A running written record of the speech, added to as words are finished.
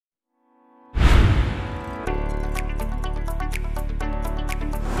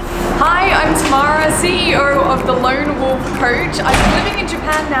Tamara, CEO of the Lone Wolf Coach. I've been living in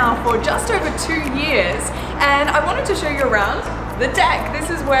Japan now for just over 2 years, and I wanted to show you around the deck. This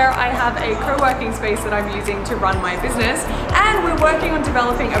is where I have a co-working space that I'm using to run my business, and we're working on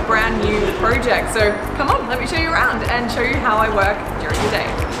developing a brand new project. So come on, let me show you around and show you how I work during the day.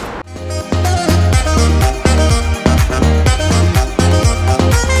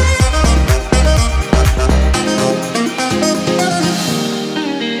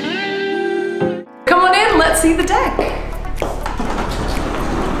 See the deck.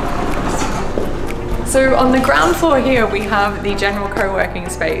 So on the ground floor here we have the general co-working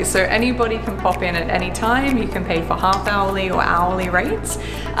space, so anybody can pop in at any time. You can pay for half hourly or hourly rates,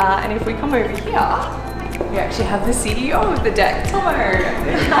 and if we come over here we actually have the CEO of the deck, Tomo.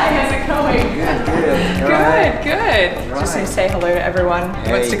 Hi, how's it going? Good. Just to say hello to everyone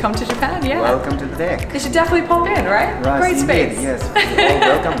who wants to come to Japan. Yeah, welcome to the deck. They should definitely pop in, right? Great space. Yes,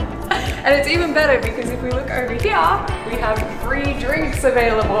 welcome. And it's even better because if we look over here, we have free drinks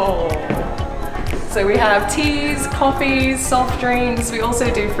available. So we have teas, coffees, soft drinks. We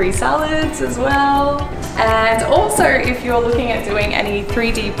also do free salads as well. And also, if you're looking at doing any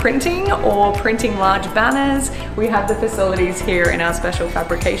 3D printing or printing large banners, we have the facilities here in our special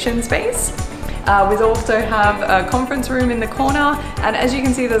fabrication space. We also have a conference room in the corner, and as you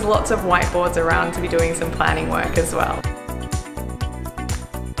can see, there's lots of whiteboards around to be doing some planning work as well.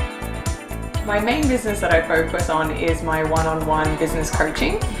 My main business that I focus on is my one-on-one business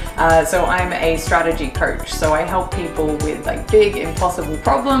coaching. So I'm a strategy coach. So I help people with like big impossible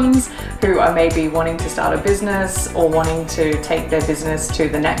problems who are maybe wanting to start a business or wanting to take their business to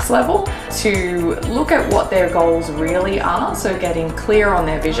the next level, to look at what their goals really are. So getting clear on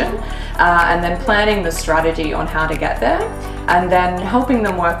their vision and then planning the strategy on how to get there, and then helping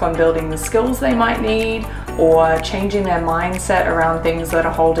them work on building the skills they might need or changing their mindset around things that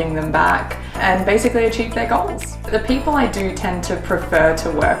are holding them back, and basically achieve their goals. The people I do tend to prefer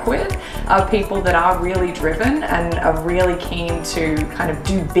to work with are people that are really driven and are really keen to kind of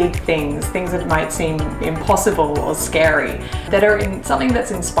do big things that might seem impossible or scary, that are in something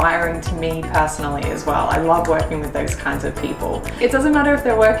that's inspiring to me personally as well. I love working with those kinds of people. It doesn't matter if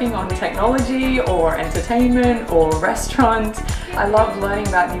they're working on technology or entertainment or restaurant. I love learning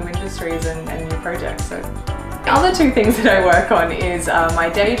about new industries and new projects. So the other two things that I work on is my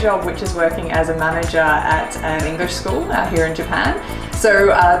day job, which is working as a manager at an English school out here in Japan.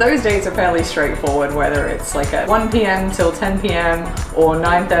 So those days are fairly straightforward, whether it's like a 1 p.m. till 10 p.m. or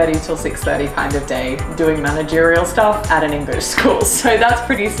 9:30 till 6:30 kind of day doing managerial stuff at an English school. So that's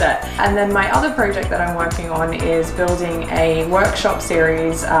pretty set. And then my other project that I'm working on is building a workshop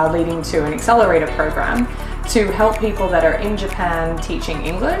series leading to an accelerator program to help people that are in Japan teaching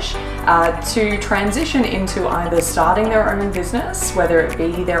English to transition into either starting their own business, whether it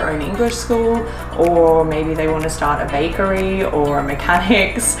be their own English school, or maybe they want to start a bakery or a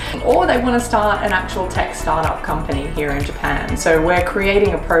mechanics, or they want to start an actual tech startup company here in Japan. So we're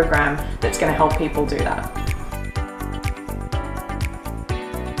creating a program that's going to help people do that.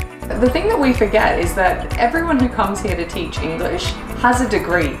 The thing that we forget is that everyone who comes here to teach English has a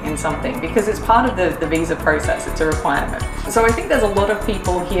degree in something, because it's part of the visa process, it's a requirement. So I think there's a lot of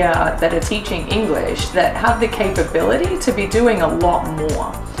people here that are teaching English that have the capability to be doing a lot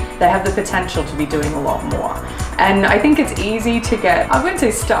more. They have the potential to be doing a lot more. And I think it's easy to get, I wouldn't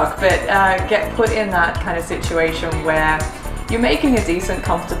say stuck, but get put in that kind of situation where you're making a decent,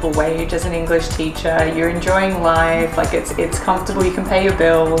 comfortable wage as an English teacher, you're enjoying life, like it's comfortable, you can pay your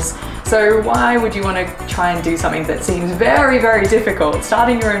bills. So why would you want to try and do something that seems very, very difficult?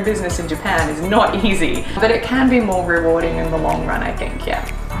 Starting your own business in Japan is not easy, but it can be more rewarding in the long run, I think, yeah.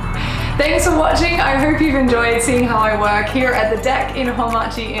 Thanks for watching. I hope you've enjoyed seeing how I work here at the deck in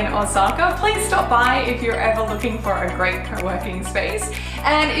Homachi in Osaka. Please stop by if you're ever looking for a great co-working space.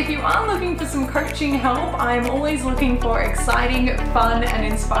 And if you are looking for some coaching help, I'm always looking for exciting, fun, and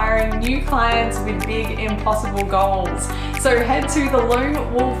inspiring new clients with big, impossible goals. So head to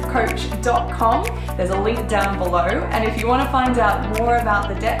thelonewolfcoach.com. There's a link down below. And if you want to find out more about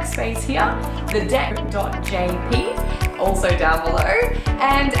the deck space here, thedeck.jp, also down below.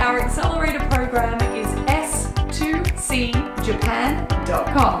 And our accelerator program is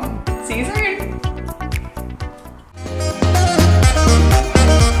s2cjapan.com. See you soon.